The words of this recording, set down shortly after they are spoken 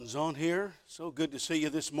Buttons on here. So good to see you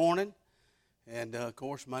this morning. And of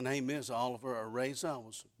course, my name is Oliver Araiza. I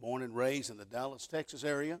was born and raised in the Dallas, Texas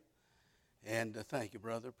area. And thank you,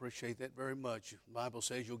 brother. Appreciate that very much. The Bible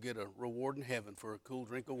says you'll get a reward in heaven for a cool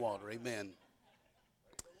drink of water. Amen.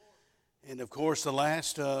 And of course, the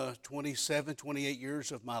last 27, 28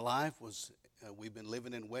 years of my life was we've been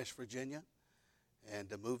living in West Virginia,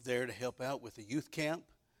 and moved there to help out with the youth camp.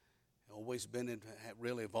 I've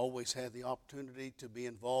always had the opportunity to be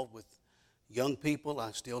involved with young people.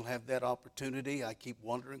 I still have that opportunity. I keep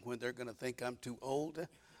wondering when they're going to think I'm too old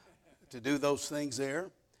to do those things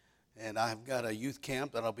there. And I've got a youth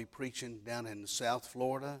camp that I'll be preaching down in South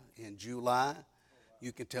Florida in July.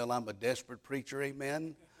 You can tell I'm a desperate preacher,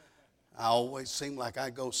 amen. I always seem like I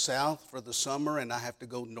go south for the summer and I have to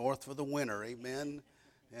go north for the winter, amen.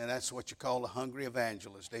 And that's what you call a hungry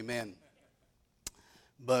evangelist, amen.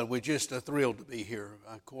 But we're just thrilled to be here.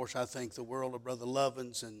 Of course, I think the world of Brother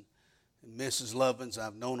Lovins and Mrs. Lovins.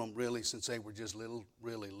 I've known them really since they were just little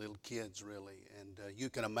kids, really. And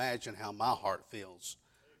you can imagine how my heart feels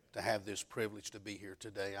to have this privilege to be here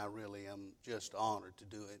today. I really am just honored to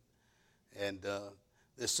do it. And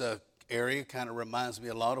this area kind of reminds me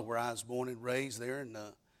a lot of where I was born and raised there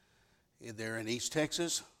in East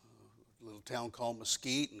Texas, a little town called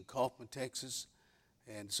Mesquite in Kaufman, Texas.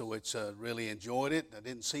 And so it's really enjoyed it. I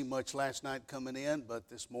didn't see much last night coming in, but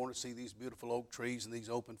this morning see these beautiful oak trees and these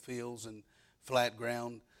open fields and flat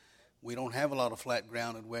ground. We don't have a lot of flat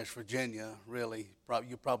ground in West Virginia, really.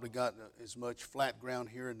 You probably got as much flat ground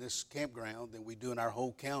here in this campground than we do in our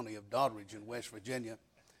whole county of Doddridge in West Virginia.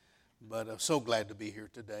 But I'm so glad to be here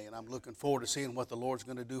today, and I'm looking forward to seeing what the Lord's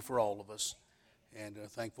going to do for all of us, and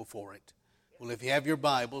thankful for it. Well, if you have your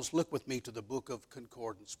Bibles, look with me to the book of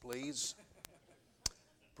Concordance, please.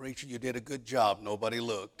 Preacher, you did a good job. Nobody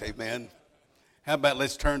looked. Amen. How about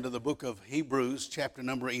let's turn to the book of Hebrews, chapter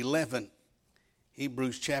number 11.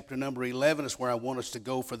 Hebrews chapter number 11 is where I want us to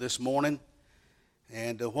go for this morning.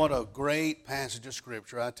 And what a great passage of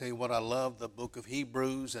Scripture. I tell you what, I love the book of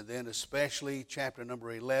Hebrews, and then especially chapter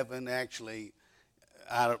number 11. Actually,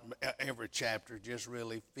 out of every chapter just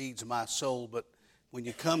really feeds my soul. But when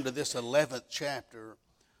you come to this 11th chapter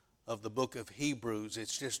of the book of Hebrews,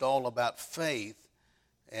 it's just all about faith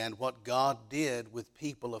and what God did with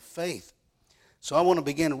people of faith. So I want to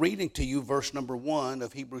begin reading to you verse number 1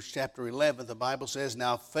 of Hebrews chapter 11. The Bible says,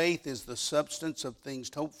 "Now faith is the substance of things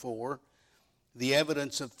hoped for, the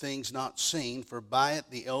evidence of things not seen, for by it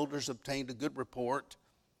the elders obtained a good report.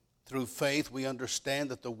 Through faith we understand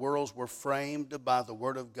that the worlds were framed by the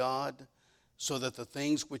word of God, so that the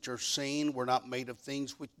things which are seen were not made of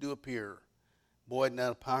things which do appear." Boy, isn't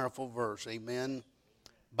that a powerful verse, amen.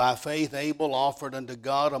 "By faith Abel offered unto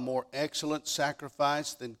God a more excellent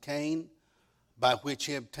sacrifice than Cain, by which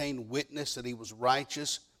he obtained witness that he was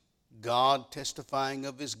righteous, God testifying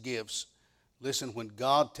of his gifts." Listen, when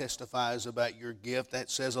God testifies about your gift, that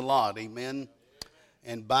says a lot, amen.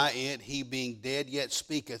 "And by it he being dead yet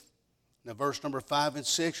speaketh." Now verse number 5 and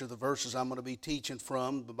 6 are the verses I'm going to be teaching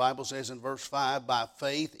from. The Bible says in verse 5, "By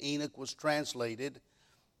faith Enoch was translated,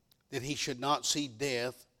 that he should not see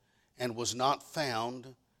death, and was not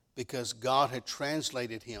found, because God had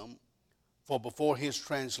translated him. For before his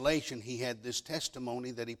translation he had this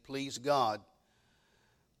testimony that he pleased God.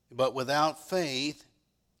 But without faith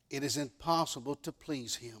it is impossible to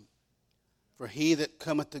please him. For he that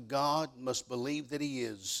cometh to God must believe that he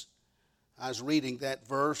is." I was reading that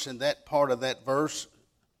verse, and that part of that verse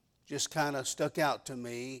just kind of stuck out to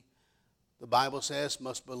me. The Bible says,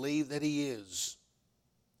 must believe that he is.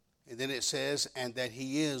 And then it says, and that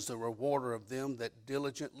he is the rewarder of them that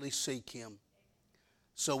diligently seek him.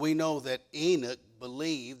 So we know that Enoch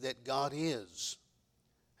believed that God is.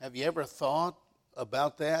 Have you ever thought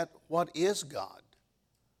about that? What is God?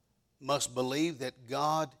 Must believe that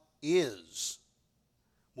God is.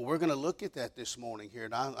 Well, we're going to look at that this morning here,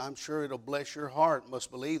 and I'm sure it'll bless your heart. Must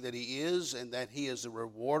believe that he is, and that he is the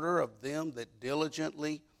rewarder of them that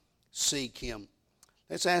diligently seek him.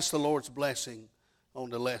 Let's ask the Lord's blessing on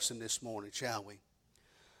the lesson this morning, shall we?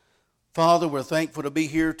 Father, we're thankful to be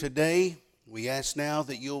here today. We ask now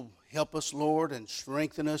that you'll help us, Lord, and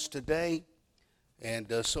strengthen us today.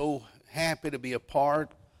 And so happy to be a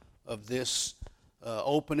part of this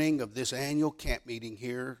opening of this annual camp meeting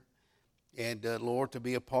here. And, Lord, to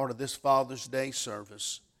be a part of this Father's Day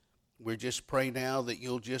service. We just pray now that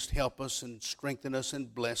you'll just help us and strengthen us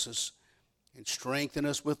and bless us and strengthen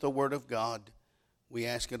us with the Word of God. We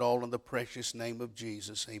ask it all in the precious name of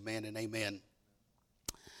Jesus. Amen and amen.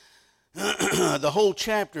 The whole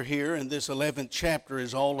chapter here in this 11th chapter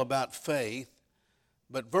is all about faith.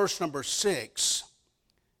 But verse number 6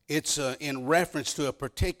 It's in reference to a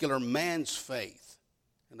particular man's faith.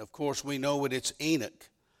 And of course we know it's Enoch.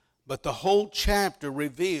 But the whole chapter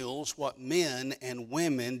reveals what men and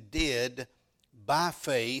women did by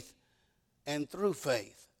faith and through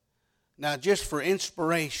faith. Now, just for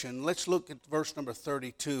inspiration, let's look at verse number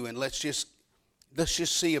 32, and let's just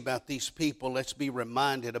see about these people. Let's be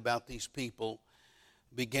reminded about these people,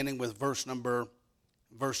 beginning with verse number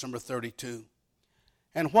 32.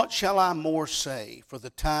 And what shall I more say? For the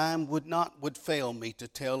time would fail me to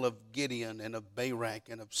tell of Gideon and of Barak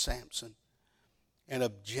and of Samson and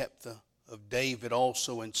of Jephthah, of David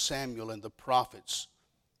also and Samuel and the prophets,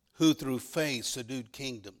 who through faith subdued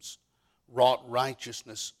kingdoms, wrought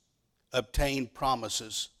righteousness, obtained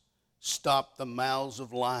promises, stopped the mouths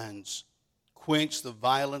of lions, quenched the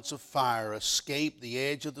violence of fire, escaped the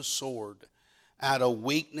edge of the sword, out of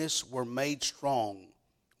weakness were made strong,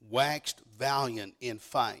 waxed valiant in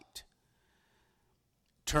fight,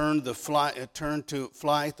 turned to flight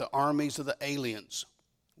the armies of the aliens.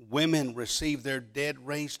 Women received their dead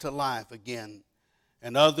raised to life again,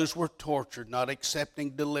 and others were tortured, not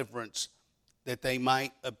accepting deliverance, that they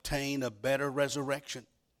might obtain a better resurrection.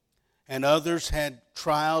 And others had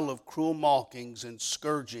trial of cruel mockings and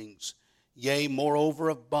scourgings, yea, moreover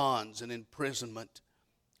of bonds and imprisonment.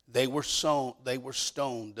 They were stoned, they were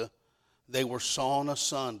sawn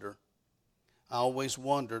asunder. I always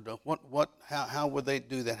wondered, how would they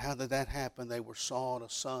do that? How did that happen? They were sawn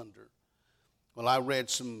asunder. Well, I read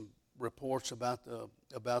some reports about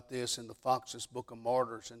this in the Fox's Book of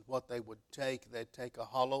Martyrs, and what they would take, they'd take a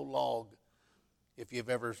hollow log. If you've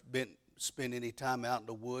ever spent any time out in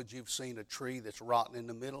the woods, you've seen a tree that's rotten in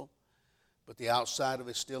the middle, but the outside of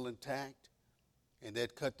it's still intact. And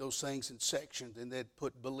they'd cut those things in sections, and they'd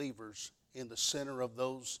put believers in the center of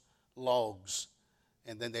those logs,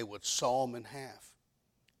 and then they would saw them in half.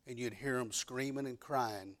 And you'd hear them screaming and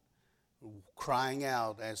crying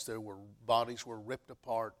out as their bodies were ripped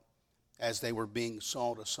apart, as they were being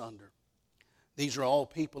sawed asunder. These are all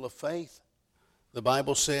people of faith. The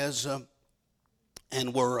Bible says,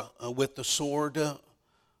 and were with the sword,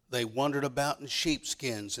 they wandered about in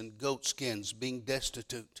sheepskins and goatskins, being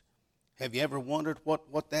destitute. Have you ever wondered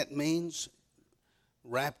what that means?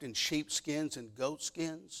 Wrapped in sheepskins and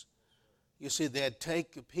goatskins? You see, they'd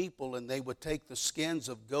take people and they would take the skins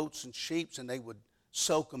of goats and sheep and they would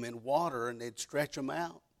soak them in water and they'd stretch them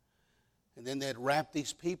out. And then they'd wrap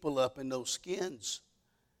these people up in those skins.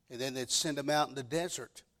 And then they'd send them out in the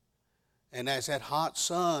desert. And as that hot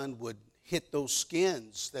sun would hit those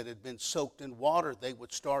skins that had been soaked in water, they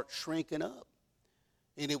would start shrinking up.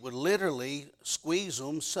 And it would literally squeeze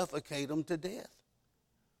them, suffocate them to death.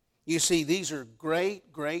 You see, these are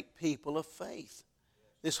great, great people of faith.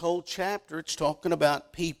 This whole chapter, it's talking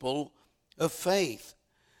about people of faith,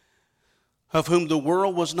 of whom the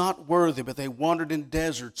world was not worthy, but they wandered in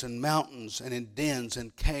deserts and mountains and in dens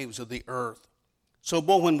and caves of the earth. So,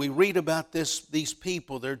 boy, when we read about these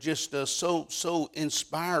people, they're just so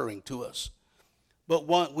inspiring to us. But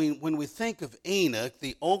when we think of Enoch,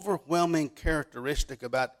 the overwhelming characteristic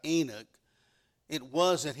about Enoch, it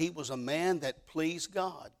was that he was a man that pleased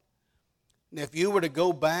God. Now, if you were to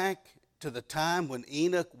go back to the time when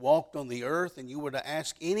Enoch walked on the earth and you were to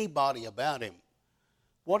ask anybody about him,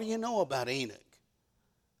 what do you know about Enoch?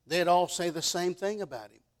 They'd all say the same thing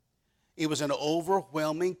about him. It was an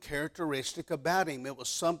overwhelming characteristic about him. It was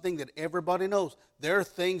something that everybody knows. There are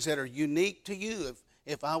things that are unique to you.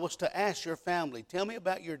 If I was to ask your family, tell me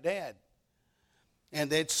about your dad,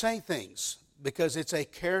 and they'd say things because it's a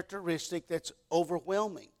characteristic that's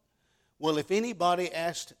overwhelming. Well, if anybody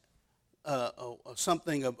asked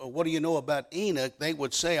something of what do you know about Enoch, they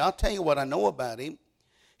would say, I'll tell you what I know about him.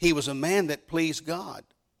 He was a man that pleased God.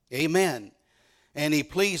 Amen. And he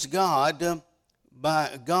pleased God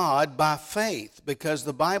by faith, because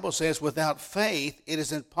the Bible says without faith it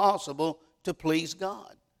is impossible to please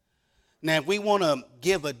God. Now, if we want to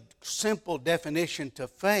give a simple definition to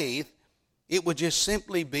faith, it would just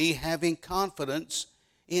simply be having confidence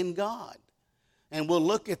in God. And we'll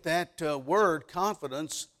look at that word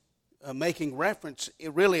confidence, making reference,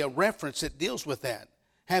 really a reference that deals with that.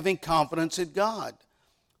 Having confidence in God.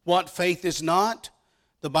 What faith is not?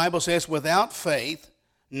 The Bible says without faith,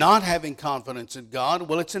 not having confidence in God,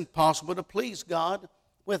 well, it's impossible to please God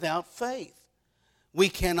without faith. We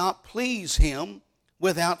cannot please Him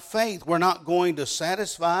without faith. We're not going to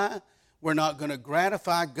satisfy, we're not going to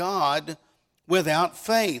gratify God without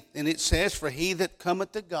faith. And it says, for he that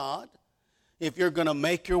cometh to God, if you're going to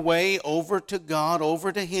make your way over to God,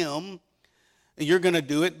 over to Him, you're going to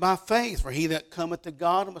do it by faith. For he that cometh to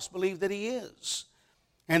God must believe that He is,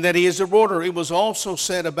 and that He is a rewarder. It was also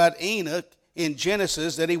said about Enoch, in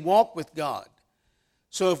Genesis that he walked with God.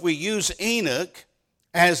 So if we use Enoch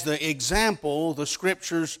as the example, the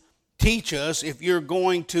scriptures teach us if you're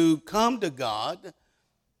going to come to God,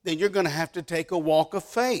 then you're going to have to take a walk of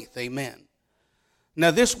faith. Amen.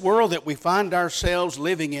 Now, this world that we find ourselves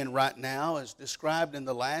living in right now is described in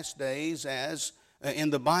the last days as, in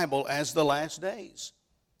the Bible, as the last days.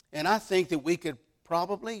 And I think that we could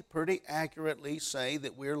probably pretty accurately say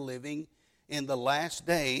that we're living in the last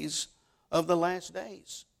days of the last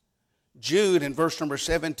days. Jude in verse number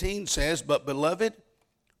 17 says, "But beloved,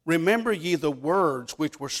 remember ye the words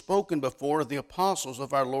which were spoken before of the apostles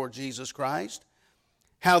of our Lord Jesus Christ,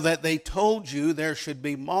 how that they told you there should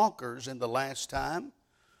be mockers in the last time,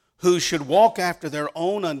 who should walk after their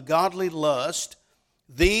own ungodly lust,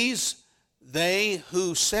 these they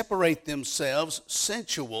who separate themselves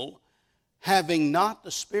sensual, having not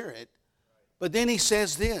the Spirit." But then he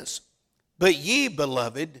says this, "But ye,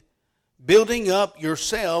 beloved, building up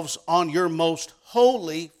yourselves on your most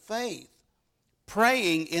holy faith,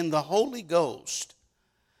 praying in the Holy Ghost."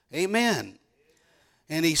 Amen.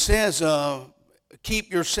 And he says,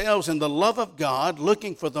 keep yourselves in the love of God,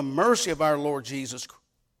 looking for the mercy of our Lord Jesus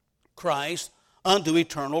Christ unto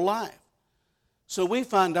eternal life. So we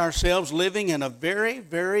find ourselves living in a very,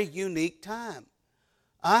 very unique time.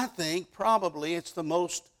 I think probably it's the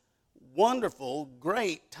most wonderful,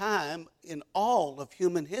 great time in all of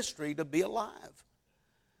human history to be alive.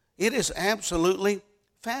 It is absolutely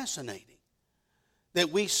fascinating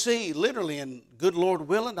that we see literally, and good Lord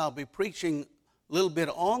willing, I'll be preaching a little bit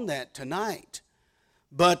on that tonight.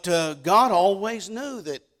 But God always knew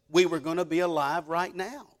that we were going to be alive right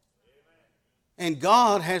now. And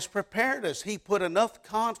God has prepared us. He put enough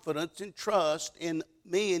confidence and trust in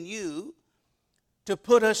me and you to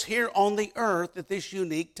put us here on the earth at this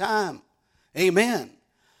unique time. Amen.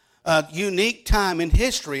 A unique time in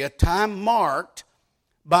history, a time marked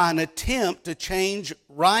by an attempt to change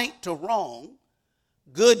right to wrong,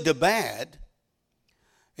 good to bad,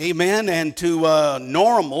 amen, and to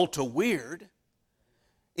normal to weird,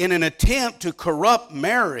 in an attempt to corrupt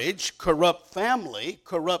marriage, corrupt family,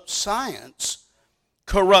 corrupt science,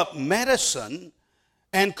 corrupt medicine,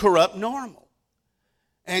 and corrupt normal.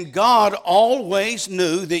 And God always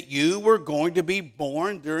knew that you were going to be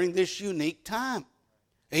born during this unique time.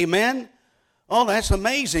 Amen? Oh, that's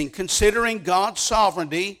amazing. Considering God's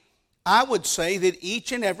sovereignty, I would say that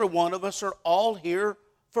each and every one of us are all here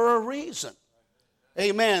for a reason.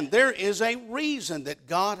 Amen. There is a reason that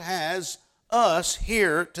God has us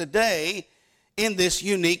here today in this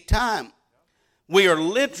unique time. We are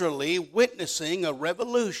literally witnessing a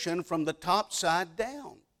revolution from the top side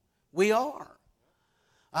down. We are.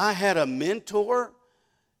 I had a mentor.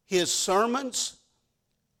 His sermons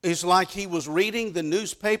is like he was reading the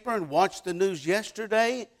newspaper and watched the news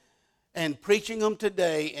yesterday and preaching them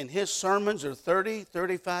today, and his sermons are 30,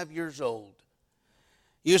 35 years old.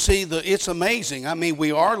 You see, it's amazing. I mean,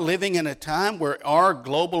 we are living in a time where our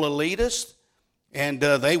global elitists, and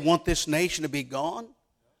they want this nation to be gone.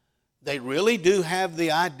 They really do have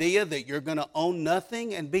the idea that you're going to own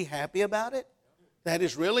nothing and be happy about it. That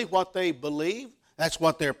is really what they believe. That's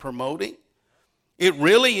what they're promoting. It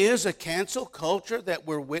really is a cancel culture that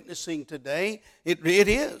we're witnessing today. It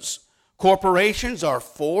is. Corporations are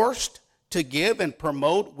forced to give and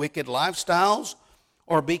promote wicked lifestyles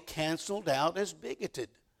or be canceled out as bigoted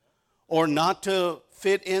or not to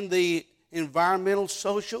fit in the environmental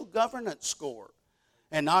social governance score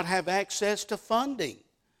and not have access to funding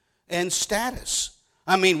and status.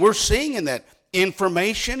 I mean, we're seeing in that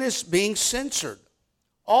information is being censored.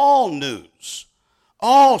 All news,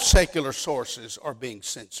 all secular sources are being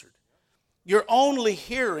censored. You're only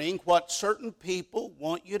hearing what certain people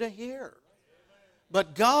want you to hear.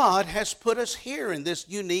 But God has put us here in this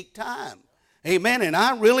unique time. Amen. And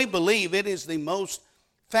I really believe it is the most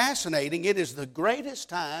fascinating, it is the greatest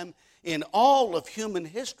time in all of human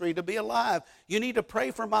history to be alive. You need to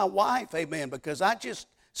pray for my wife, amen, because I just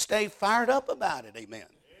stay fired up about it, amen.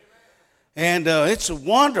 And it's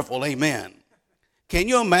wonderful, amen. Can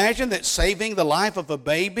you imagine that saving the life of a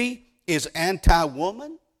baby is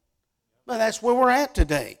anti-woman? Well, that's where we're at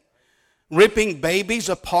today. Ripping babies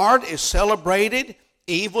apart is celebrated.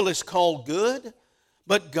 Evil is called good.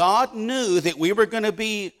 But God knew that we were going to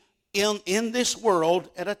be in this world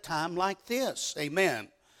at a time like this. Amen.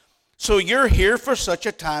 So you're here for such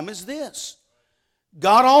a time as this.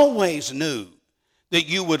 God always knew that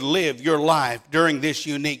you would live your life during this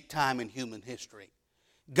unique time in human history.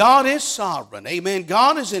 God is sovereign. Amen.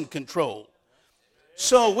 God is in control.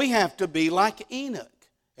 So we have to be like Enoch.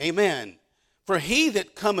 Amen. For he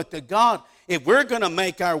that cometh to God, if we're going to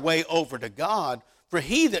make our way over to God, For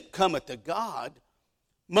he that cometh to God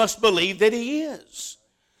must believe that he is,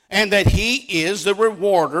 and that he is the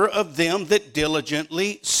rewarder of them that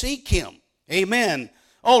diligently seek him. Amen.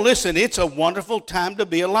 Oh, listen, it's a wonderful time to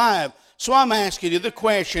be alive. So I'm asking you the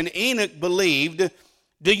question, Enoch believed,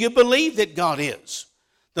 do you believe that God is?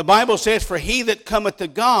 The Bible says, for he that cometh to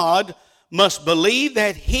God must believe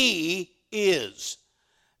that he is.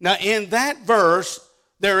 Now, in that verse,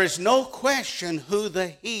 there is no question who the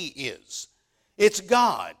he is. It's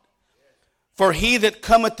God. For he that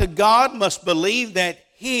cometh to God must believe that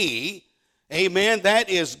he, amen, that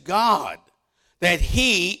is God, that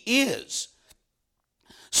he is.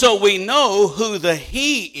 So we know who the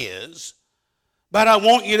he is, but I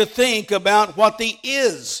want you to think about what the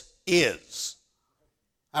is.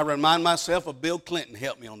 I remind myself of Bill Clinton.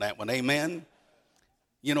 Help me on that one, amen.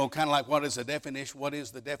 You know, kind of like what is the definition? What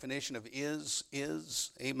is the definition of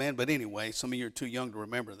is? Amen. But anyway, some of you are too young to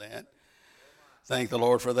remember that. Thank the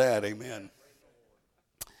Lord for that, amen.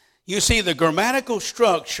 You see, the grammatical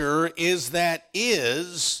structure is that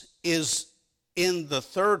is in the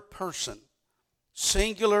third person,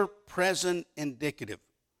 singular, present, indicative,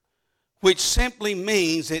 which simply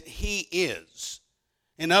means that he is.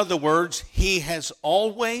 In other words, he has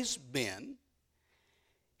always been,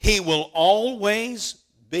 he will always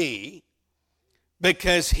be,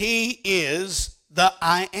 because he is the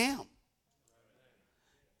I am.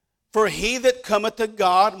 For he that cometh to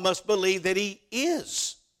God must believe that he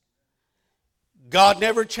is. God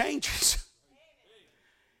never changes.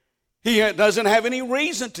 He doesn't have any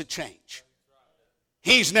reason to change.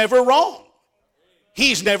 He's never wrong.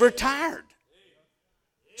 He's never tired.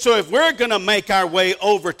 So if we're going to make our way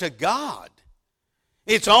over to God,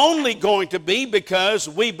 it's only going to be because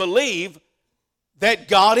we believe that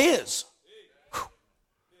God is. Whew.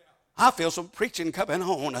 I feel some preaching coming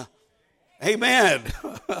on. Amen.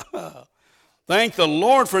 Thank the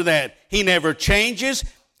Lord for that. He never changes.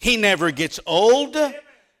 He never gets old.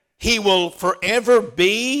 He will forever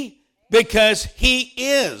be because he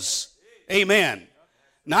is. Amen.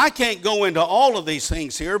 Now, I can't go into all of these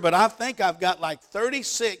things here, but I think I've got like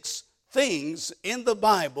 36 things in the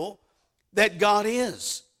Bible that God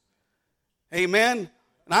is. Amen.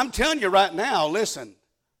 And I'm telling you right now, listen,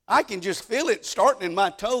 I can just feel it starting in my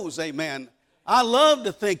toes. Amen. I love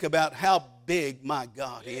to think about how big my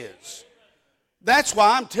God is. That's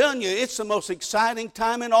why I'm telling you, it's the most exciting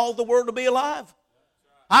time in all the world to be alive.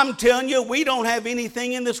 I'm telling you, we don't have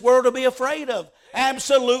anything in this world to be afraid of.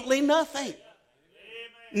 Absolutely nothing.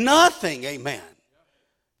 Nothing, amen.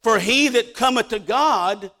 For he that cometh to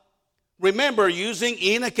God, remember, using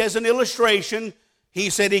Enoch as an illustration, he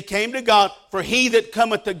said he came to God. For he that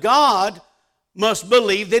cometh to God must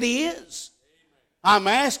believe that he is. I'm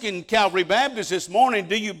asking Calvary Baptist this morning,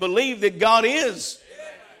 do you believe that God is?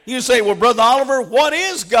 You say, well, Brother Oliver, what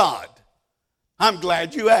is God? I'm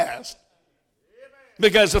glad you asked.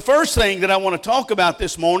 Because the first thing that I want to talk about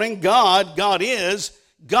this morning, God is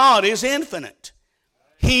infinite.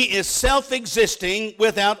 He is self-existing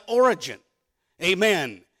without origin.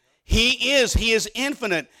 Amen. He is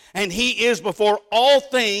infinite, and he is before all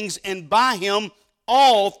things, and by him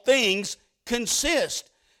all things consist.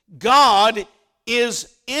 God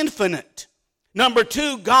is infinite. Number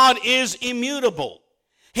two, God is immutable.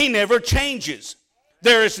 He never changes.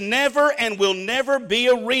 There is never and will never be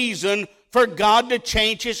a reason for God to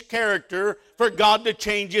change his character, for God to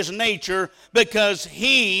change his nature, because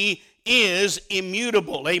he is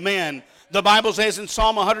immutable. Amen. The Bible says in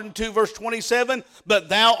Psalm 102 verse 27, but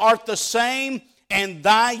thou art the same, and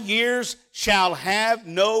thy years shall have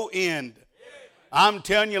no end. I'm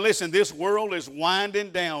telling you, listen, this world is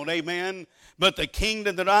winding down. Amen. But the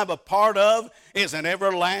kingdom that I'm a part of is an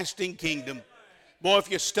everlasting kingdom. Boy,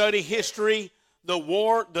 if you study history,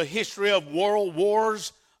 the history of world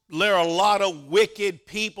wars, there are a lot of wicked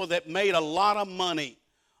people that made a lot of money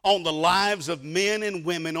on the lives of men and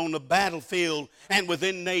women on the battlefield and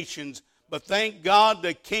within nations. But thank God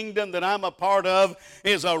the kingdom that I'm a part of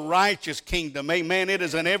is a righteous kingdom. Amen. It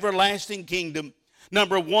is an everlasting kingdom.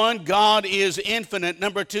 Number one, God is infinite.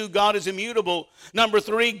 Number two, God is immutable. Number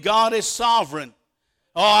three, God is sovereign.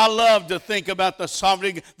 Oh, I love to think about the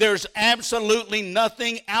sovereignty. There's absolutely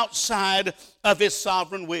nothing outside of his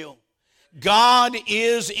sovereign will. God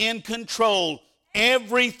is in control.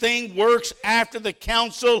 Everything works after the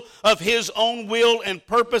counsel of his own will and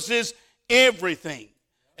purposes. Everything.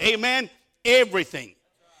 Amen? Everything.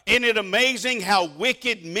 Isn't it amazing how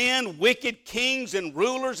wicked men, wicked kings and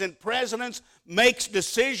rulers and presidents makes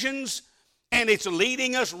decisions, and it's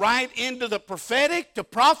leading us right into the prophetic, to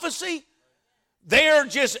prophecy? They're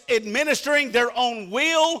just administering their own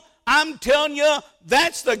will. I'm telling you,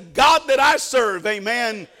 that's the God that I serve.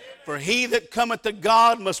 Amen. For he that cometh to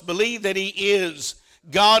God must believe that he is.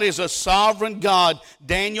 God is a sovereign God.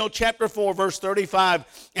 Daniel chapter 4 verse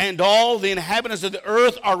 35. And all the inhabitants of the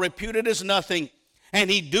earth are reputed as nothing. And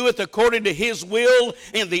he doeth according to his will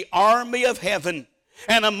in the army of heaven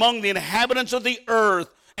and among the inhabitants of the earth.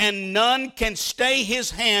 And none can stay his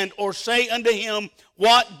hand or say unto him,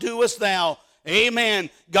 what doest thou? Amen.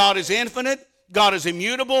 God is infinite. God is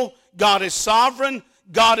immutable. God is sovereign.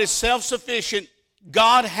 God is self-sufficient.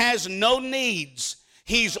 God has no needs.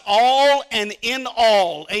 He's all and in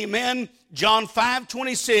all. Amen. John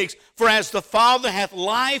 5:26. For as the Father hath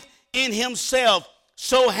life in himself,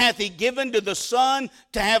 so hath he given to the Son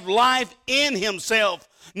to have life in himself.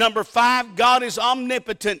 Number 5, God is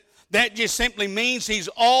omnipotent. That just simply means he's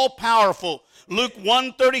all-powerful. Luke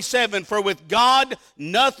 1:37, for with God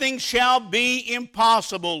nothing shall be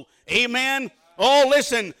impossible. Amen. Oh,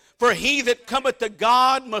 listen, for he that cometh to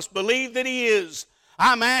God must believe that he is.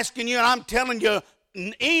 I'm asking you, and I'm telling you,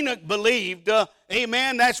 Enoch believed,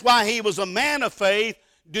 amen, that's why he was a man of faith.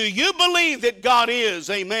 Do you believe that God is?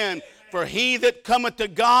 Amen. For he that cometh to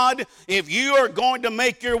God, if you are going to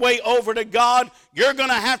make your way over to God, you're going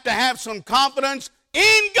to have some confidence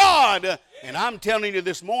in God. And I'm telling you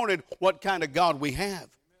this morning what kind of God we have.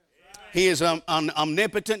 He is an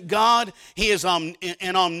omnipotent God. He is an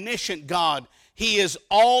omniscient God. He is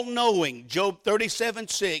all-knowing. Job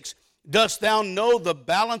 37:6. Dost thou know the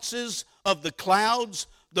balances of the clouds,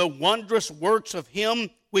 the wondrous works of him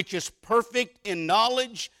which is perfect in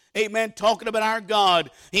knowledge? Amen. Talking about our God.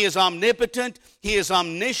 He is omnipotent, he is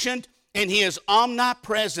omniscient, and he is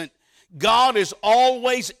omnipresent. God is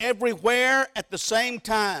always everywhere at the same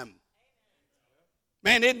time.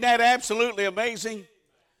 Man, isn't that absolutely amazing?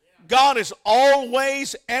 God is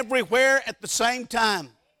always everywhere at the same time.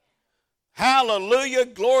 Hallelujah.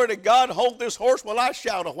 Glory to God. Hold this horse while I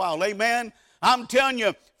shout a while. Amen. I'm telling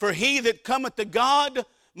you, for he that cometh to God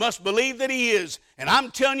must believe that he is. And I'm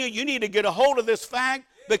telling you, you need to get a hold of this fact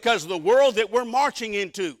because of the world that we're marching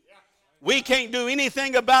into. We can't do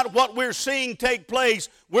anything about what we're seeing take place.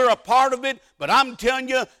 We're a part of it, but I'm telling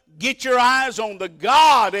you, get your eyes on the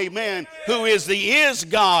God, amen, who is the is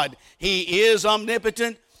God. He is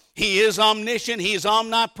omnipotent. He is omniscient. He is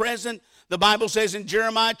omnipresent. The Bible says in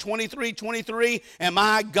Jeremiah 23:23, am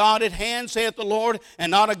I God at hand, saith the Lord, and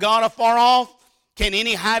not a God afar off? Can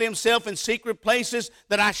any hide himself in secret places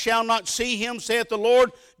that I shall not see him, saith the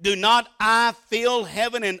Lord? Do not I fill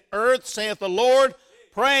heaven and earth, saith the Lord?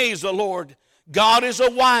 Praise the Lord. God is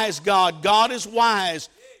a wise God. God is wise.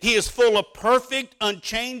 He is full of perfect,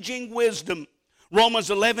 unchanging wisdom. Romans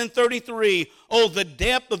 11:33, oh, the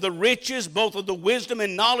depth of the riches, both of the wisdom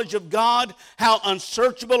and knowledge of God, how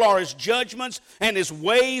unsearchable are his judgments and his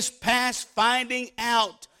ways past finding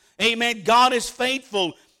out. Amen. God is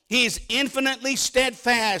faithful. He is infinitely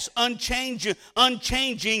steadfast,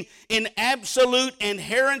 unchanging in absolute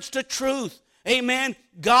adherence to truth. Amen.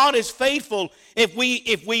 God is faithful. If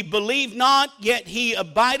we believe not, yet he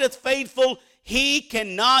abideth faithful, he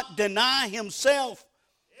cannot deny himself.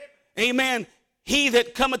 Amen. He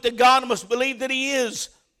that cometh to God must believe that he is.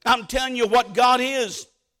 I'm telling you what God is.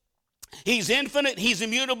 He's infinite, he's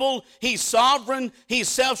immutable, he's sovereign, he's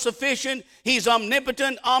self-sufficient, he's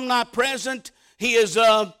omnipotent, omnipresent, he is,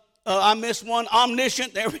 I missed one,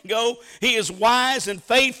 omniscient, there we go. He is wise and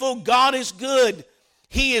faithful. God is good.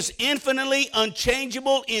 He is infinitely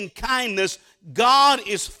unchangeable in kindness. God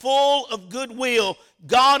is full of goodwill.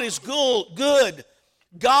 God is good.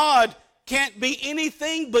 God can't be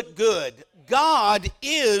anything but good. God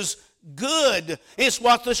is good. It's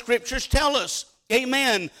what the scriptures tell us.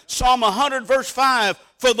 Amen. Psalm 100 verse 5,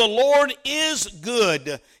 for the Lord is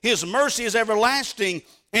good. His mercy is everlasting,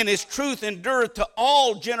 and his truth endureth to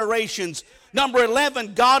all generations. Number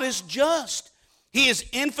 11, God is just. He is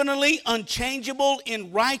infinitely unchangeable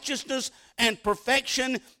in righteousness and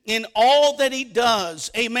perfection in all that he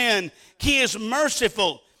does. Amen. He is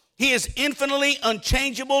merciful. He is infinitely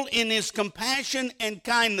unchangeable in his compassion and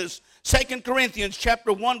kindness. 2 Corinthians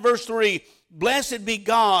chapter 1 verse 3, blessed be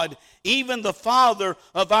God, even the Father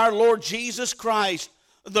of our Lord Jesus Christ,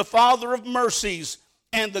 the Father of mercies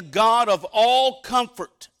and the God of all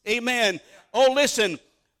comfort. Amen. Oh, listen,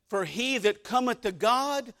 for he that cometh to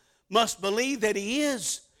God must believe that he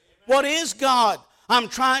is. What is God? I'm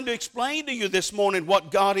trying to explain to you this morning what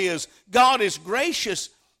God is. God is gracious.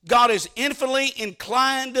 God is infinitely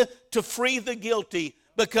inclined to free the guilty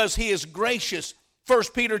because he is gracious.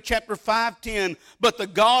 1 Peter chapter 5:10, but the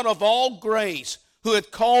God of all grace, who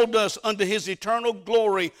hath called us unto his eternal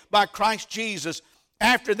glory by Christ Jesus,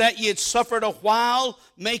 After that ye had suffered a while,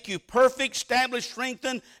 make you perfect, establish,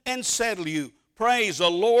 strengthen, and settle you. Praise the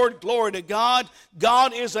Lord. Glory to God.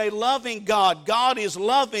 God is a loving God. God is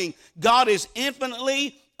loving. God is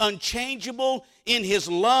infinitely unchangeable in His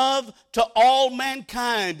love to all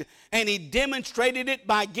mankind. And He demonstrated it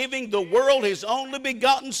by giving the world His only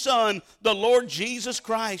begotten Son, the Lord Jesus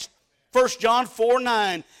Christ. 1 John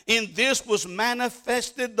 4:9, in this was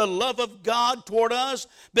manifested the love of God toward us,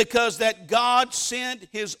 because that God sent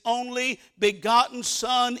His only begotten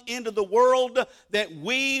Son into the world that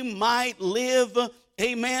we might live,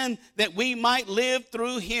 amen, that we might live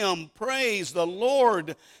through Him. Praise the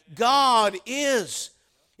Lord. God is.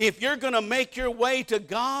 If you're going to make your way to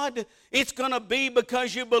God, it's going to be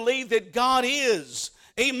because you believe that God is.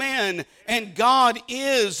 Amen. And God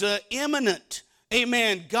is immanent.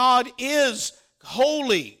 Amen. God is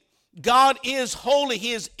holy. God is holy.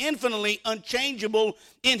 He is infinitely unchangeable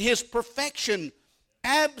in His perfection,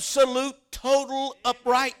 absolute total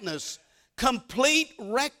uprightness, complete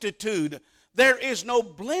rectitude. There is no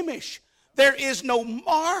blemish. There is no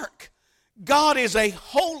mark. God is a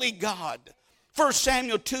holy God. 1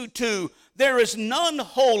 Samuel 2:2, there is none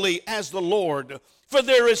holy as the Lord, for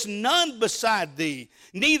there is none beside thee,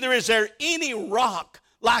 neither is there any rock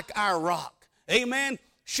like our rock. Amen.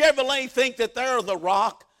 Chevrolet think that they're the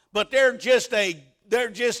rock, but they're just a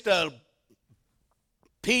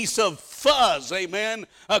piece of fuzz, amen,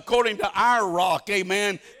 according to our rock,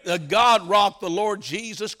 amen, the God rock, the Lord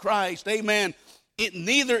Jesus Christ, amen.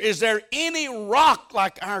 Neither is there any rock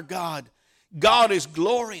like our God. God is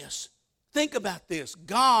glorious. Think about this.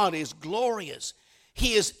 God is glorious.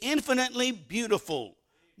 He is infinitely beautiful,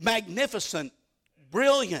 magnificent,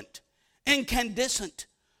 brilliant, incandescent.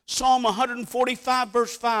 Psalm 145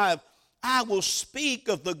 verse 5, I will speak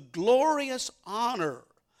of the glorious honor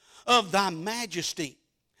of thy majesty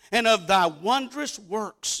and of thy wondrous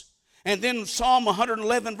works. And then Psalm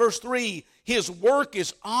 111 verse 3, his work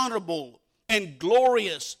is honorable and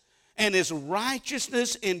glorious, and his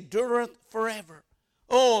righteousness endureth forever.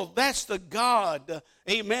 Oh, that's the God,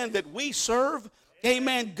 amen, that we serve.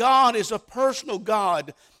 Amen. God is a personal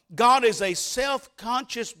God. God is a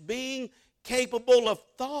self-conscious being capable of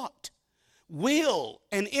thought, will,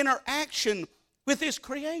 and interaction with His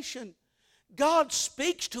creation. God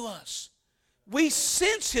speaks to us. We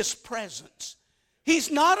sense His presence.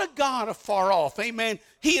 He's not a God afar off. Amen.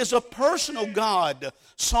 He is a personal God.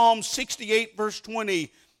 Psalm 68 verse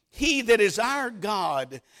 20, He that is our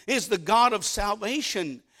God is the God of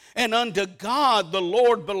salvation, and unto God the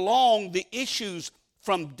Lord belong the issues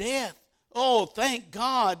from death. Oh, thank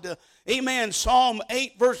God. Amen. Psalm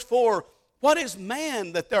 8 verse 4, what is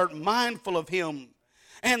man that thou art mindful of him,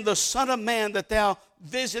 and the Son of Man that thou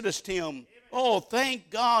visitest him? Oh, thank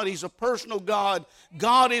God, He's a personal God.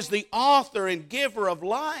 God is the author and giver of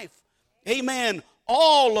life. Amen.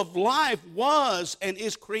 All of life was and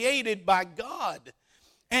is created by God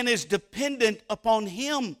and is dependent upon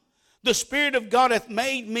Him. The Spirit of God hath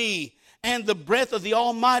made me, and the breath of the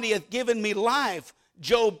Almighty hath given me life.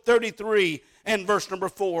 Job 33 and verse number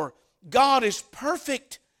 4. God is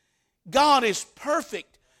perfect. God is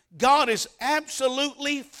perfect. God is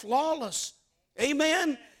absolutely flawless.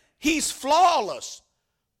 Amen. He's flawless.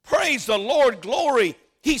 Praise the Lord. Glory.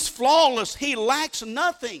 He's flawless. He lacks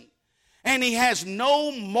nothing. And He has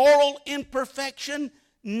no moral imperfection.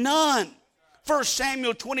 None. 1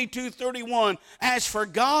 Samuel 22:31. As for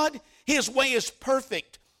God, His way is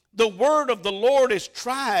perfect. The word of the Lord is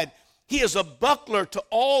tried. He is a buckler to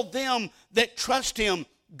all them that trust Him.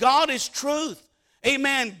 God is truth.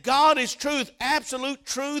 Amen. God is truth. Absolute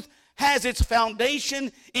truth has its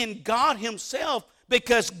foundation in God Himself,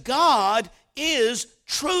 because God is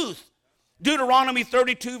truth. Deuteronomy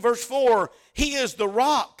 32 verse 4, He is the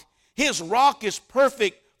rock. His rock is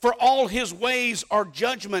perfect, for all His ways are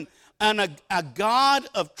judgment, and a God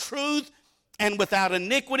of truth and without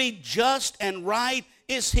iniquity, just and right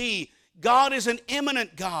is He. God is an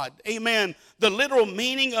immanent God. Amen. The literal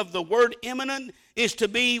meaning of the word immanent is to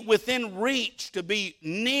be within reach, to be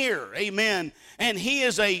near. Amen. And He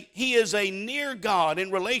is a near God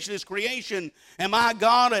in relation to His creation. Am I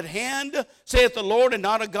God at hand, saith the Lord, and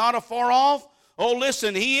not a God afar off? Oh,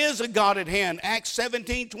 listen, He is a God at hand. Acts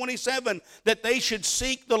 17:27, that they should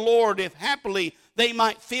seek the Lord, if happily they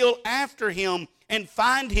might feel after Him and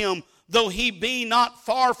find Him, though He be not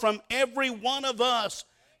far from every one of us.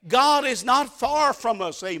 God is not far from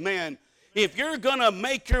us. Amen. If you're going to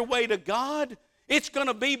make your way to God, it's going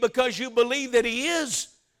to be because you believe that He is.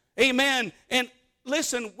 Amen. And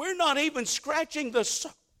listen, we're not even scratching the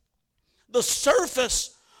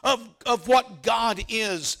surface of what God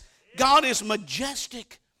is. God is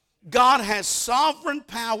majestic. God has sovereign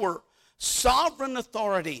power, sovereign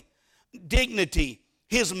authority, dignity.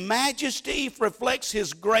 His majesty reflects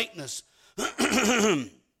his greatness.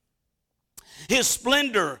 His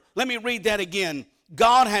splendor. Let me read that again.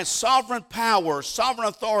 God has sovereign power, sovereign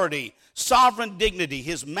authority, sovereign dignity.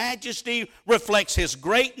 His majesty reflects his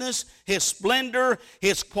greatness, his splendor,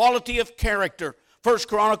 his quality of character. 1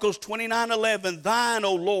 Chronicles 29:11, thine,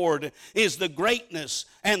 O Lord, is the greatness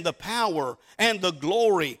and the power and the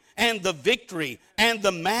glory and the victory and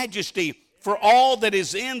the majesty. For all that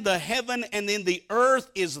is in the heaven and in the earth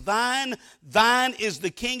is thine. Thine is the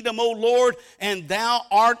kingdom, O Lord, and thou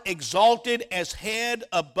art exalted as head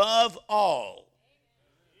above all.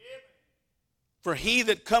 For he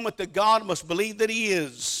that cometh to God must believe that he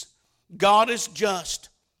is. God is just.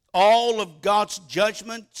 All of God's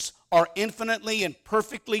judgments are infinitely and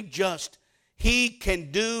perfectly just. He can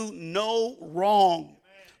do no wrong.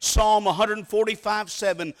 Psalm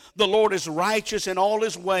 145:7, the Lord is righteous in all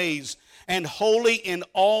his ways and holy in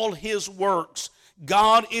all his works.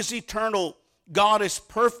 God is eternal. God is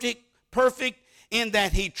perfect in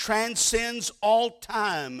that he transcends all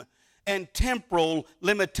time and temporal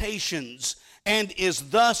limitations and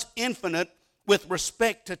is thus infinite with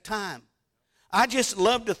respect to time. I just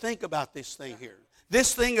love to think about this thing here.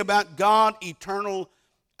 This thing about God eternal,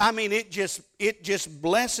 I mean, it just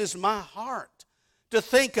blesses my heart to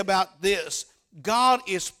think about this. God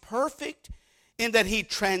is perfect in that he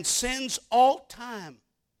transcends all time.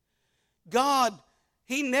 God,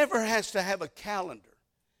 he never has to have a calendar.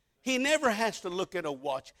 He never has to look at a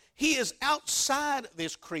watch. He is outside of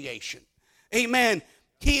his creation. Amen.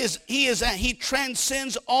 He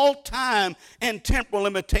transcends all time and temporal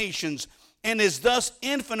limitations and is thus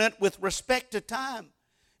infinite with respect to time.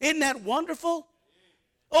 Isn't that wonderful?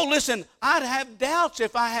 Oh, listen, I'd have doubts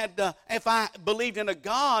if I believed in a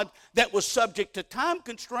God that was subject to time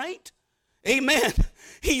constraint. Amen.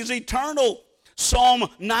 He's eternal. Psalm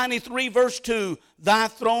 93 verse 2, thy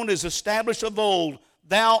throne is established of old.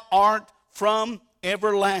 Thou art from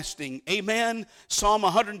everlasting. Amen. Psalm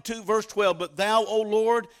 102 verse 12, but thou, O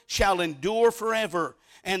Lord, shall endure forever,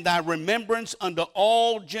 and thy remembrance unto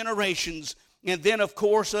all generations. And then, of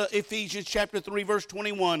course, Ephesians chapter 3 verse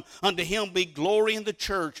 21, unto him be glory in the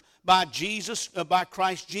church by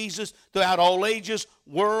Christ Jesus throughout all ages,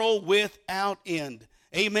 world without end.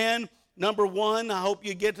 Amen. Number one, I hope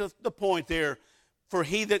you get to the point there. For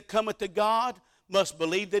he that cometh to God must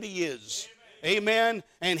believe that he is. Amen.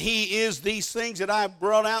 And he is these things that I've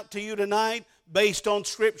brought out to you tonight based on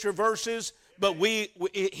scripture verses. But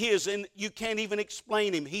you can't even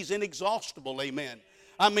explain him. He's inexhaustible. Amen.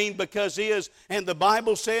 I mean, because he is. And the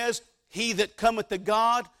Bible says, he that cometh to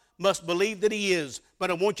God must believe that he is.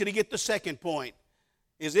 But I want you to get the second point.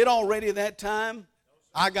 Is it already that time?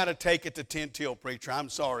 I got to take it to 10 till, preacher. I'm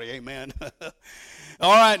sorry. Amen.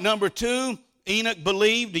 All right, number two, Enoch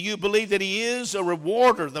believed. Do you believe that he is a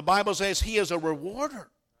rewarder? The Bible says he is a rewarder.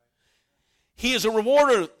 He is a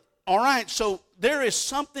rewarder. All right, so there is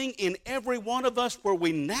something in every one of us where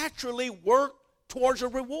we naturally work towards a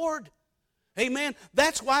reward. Amen.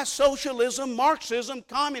 That's why socialism, Marxism,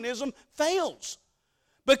 communism fails.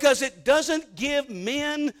 Because it doesn't give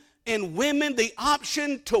men and women the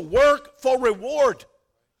option to work for reward.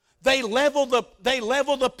 They level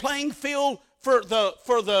the playing field for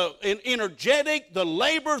the energetic, the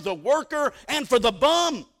labor, the worker, and for the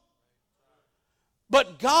bum.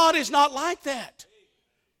 But God is not like that.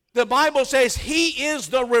 The Bible says he is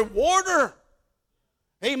the rewarder.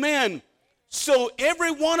 Amen. So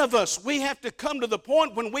every one of us, we have to come to the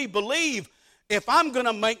point when we believe, if I'm going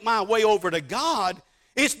to make my way over to God,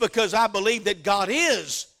 it's because I believe that God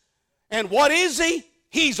is. And what is he?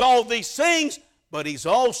 He's all these things, but he's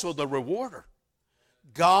also the rewarder.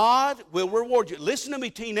 God will reward you. Listen to me,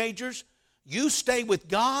 teenagers. You stay with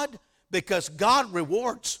God because God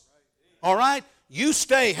rewards. All right? You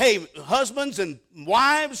stay, hey, husbands and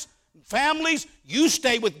wives, families, you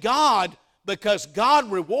stay with God because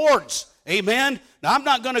God rewards. Amen. Now, I'm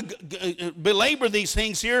not going to belabor these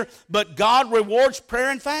things here, but God rewards prayer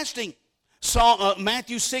and fasting.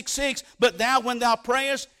 Matthew 6:6, but thou, when thou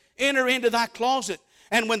prayest, enter into thy closet,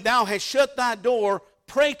 and when thou hast shut thy door,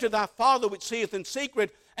 pray to thy Father which seeth in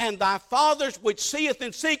secret, and thy Father which seeth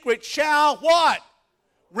in secret shall what?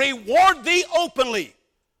 Reward thee openly.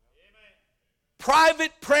 Amen.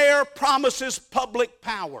 Private prayer promises public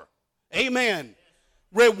power. Amen.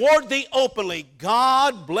 Reward thee openly.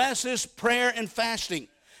 God blesses prayer and fasting.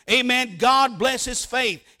 Amen. God blesses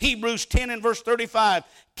faith. Hebrews 10 and verse 35.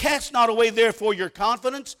 Cast not away therefore your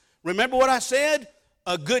confidence. Remember what I said?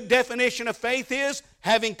 A good definition of faith is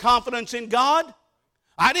having confidence in God.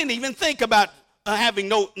 I didn't even think about having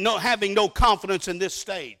no confidence in this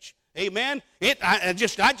stage. Amen. I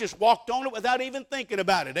just walked on it without even thinking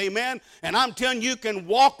about it. Amen. And I'm telling you, you can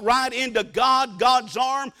walk right into God's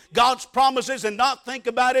arm, God's promises, and not think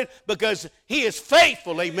about it because He is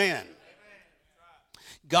faithful. Amen.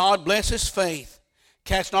 God blesses faith.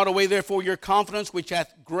 Cast not away therefore your confidence, which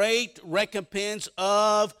hath great recompense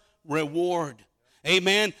of reward.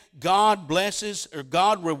 Amen. God blesses, or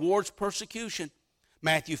God rewards persecution.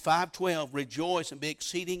 Matthew 5:12, rejoice and be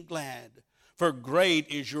exceeding glad, for great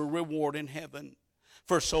is your reward in heaven.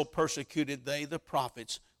 For so persecuted they the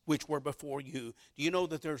prophets which were before you. Do you know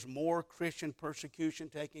that there's more Christian persecution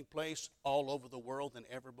taking place all over the world than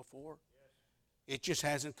ever before? It just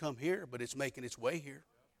hasn't come here, but it's making its way here.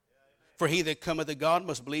 For he that cometh to God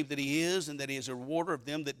must believe that He is, and that He is a rewarder of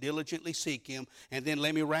them that diligently seek Him. And then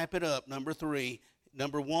let me wrap it up. Number 3.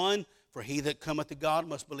 Number 1, for he that cometh to God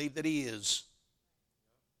must believe that He is,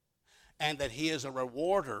 and that He is a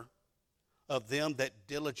rewarder of them that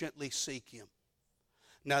diligently seek Him.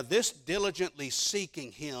 Now this diligently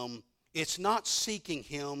seeking Him, it's not seeking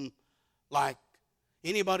Him like,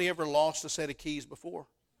 anybody ever lost a set of keys before?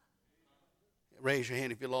 Raise your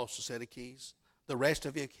hand if you lost a set of keys. The rest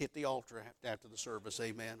of you hit the altar after the service,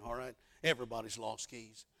 amen, all right? Everybody's lost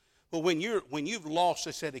keys. But when you've lost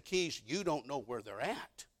a set of keys, you don't know where they're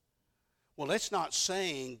at. Well, that's not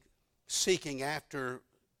saying seeking after,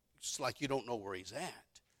 it's like you don't know where He's at.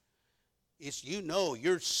 It's you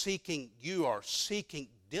are seeking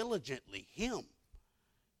diligently Him.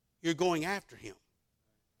 You're going after Him.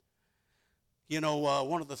 You know,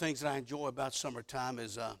 one of the things that I enjoy about summertime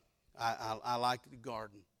is I like the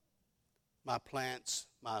garden. My plants,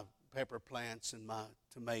 my pepper plants and my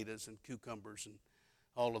tomatoes and cucumbers and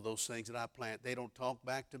all of those things that I plant, they don't talk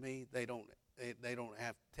back to me. They don't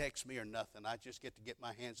have to text me or nothing. I just get to get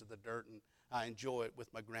my hands in the dirt, and I enjoy it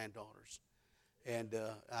with my granddaughters. And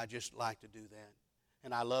I just like to do that.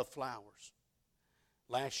 And I love flowers.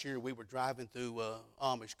 Last year we were driving through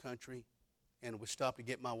Amish country, and we stopped to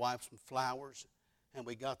get my wife some flowers. And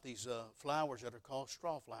we got these flowers that are called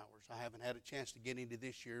straw flowers. I haven't had a chance to get into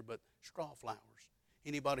this year, but straw flowers.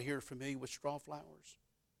 Anybody here familiar with straw flowers?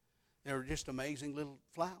 They're just amazing little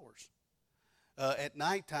flowers. At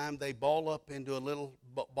nighttime, they ball up into a little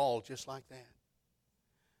ball just like that.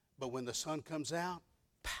 But when the sun comes out,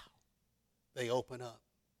 pow, they open up.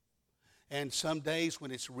 And some days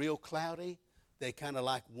when it's real cloudy, they kind of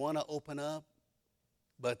like want to open up,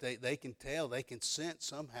 but they can tell, they can sense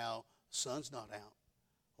somehow the sun's not out.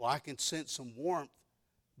 Well, I can sense some warmth,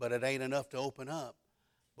 but it ain't enough to open up.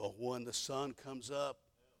 But when the sun comes up,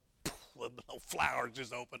 the little flowers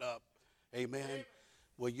just open up. Amen.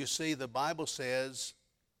 Well, you see, the Bible says,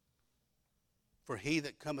 for he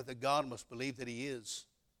that cometh to God must believe that He is,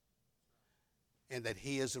 and that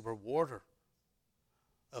He is a rewarder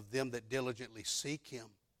of them that diligently seek Him.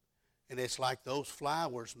 And it's like those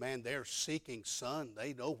flowers, man, they're seeking sun.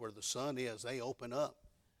 They know where the sun is. They open up.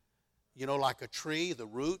 You know, like a tree, the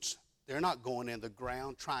roots, they're not going in the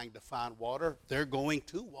ground trying to find water. They're going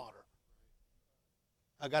to water.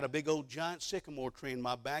 I got a big old giant sycamore tree in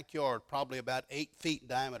my backyard, probably about 8 feet in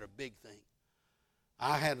diameter, big thing.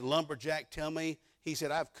 I had a lumberjack tell me, he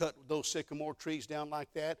said, I've cut those sycamore trees down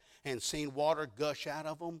like that and seen water gush out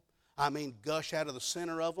of them. I mean, gush out of the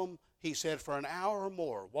center of them. He said for an hour or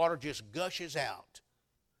more, water just gushes out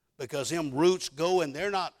because them roots go, and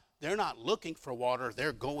they're not looking for water,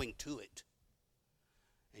 they're going to it.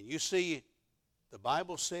 And you see, the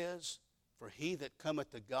Bible says, for he that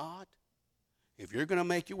cometh to God, if you're going to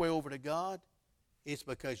make your way over to God, it's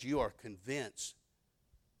because you are convinced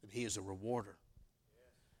that He is a rewarder.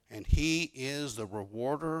 And He is the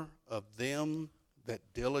rewarder of them that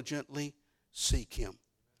diligently seek Him.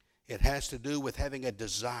 It has to do with having a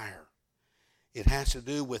desire. It has to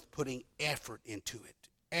do with putting effort into it,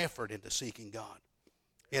 effort into seeking God.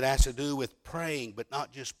 It has to do with praying, but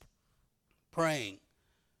not just praying,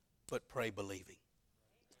 but pray believing.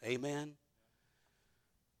 Amen.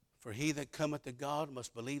 For he that cometh to God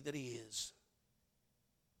must believe that He is.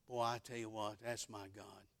 Boy, I tell you what, that's my God.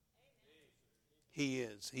 He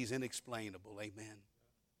is. He's inexplainable. Amen.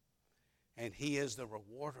 And He is the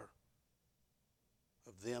rewarder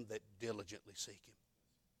of them that diligently seek Him.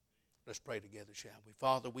 Let's pray together, shall we?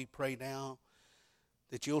 Father, we pray now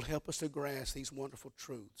that You'll help us to grasp these wonderful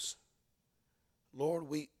truths. Lord,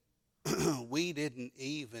 we didn't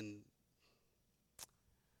even,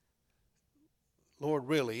 Lord,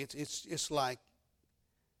 really, it's like,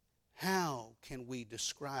 how can we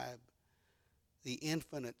describe the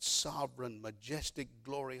infinite, sovereign, majestic,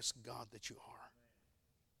 glorious God that You are?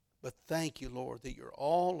 But thank You, Lord, that You're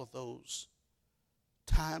all of those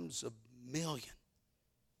times of million.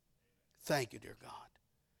 Thank you, dear God.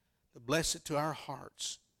 Bless it to our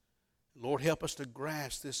hearts. Lord, help us to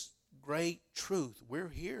grasp this great truth. We're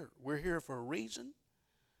here. We're here for a reason.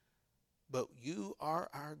 But you are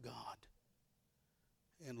our God.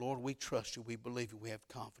 And Lord, we trust you. We believe you. We have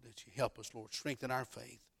confidence. You help us, Lord. Strengthen our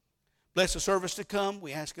faith. Bless the service to come.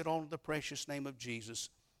 We ask it all in the precious name of Jesus.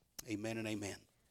 Amen and amen.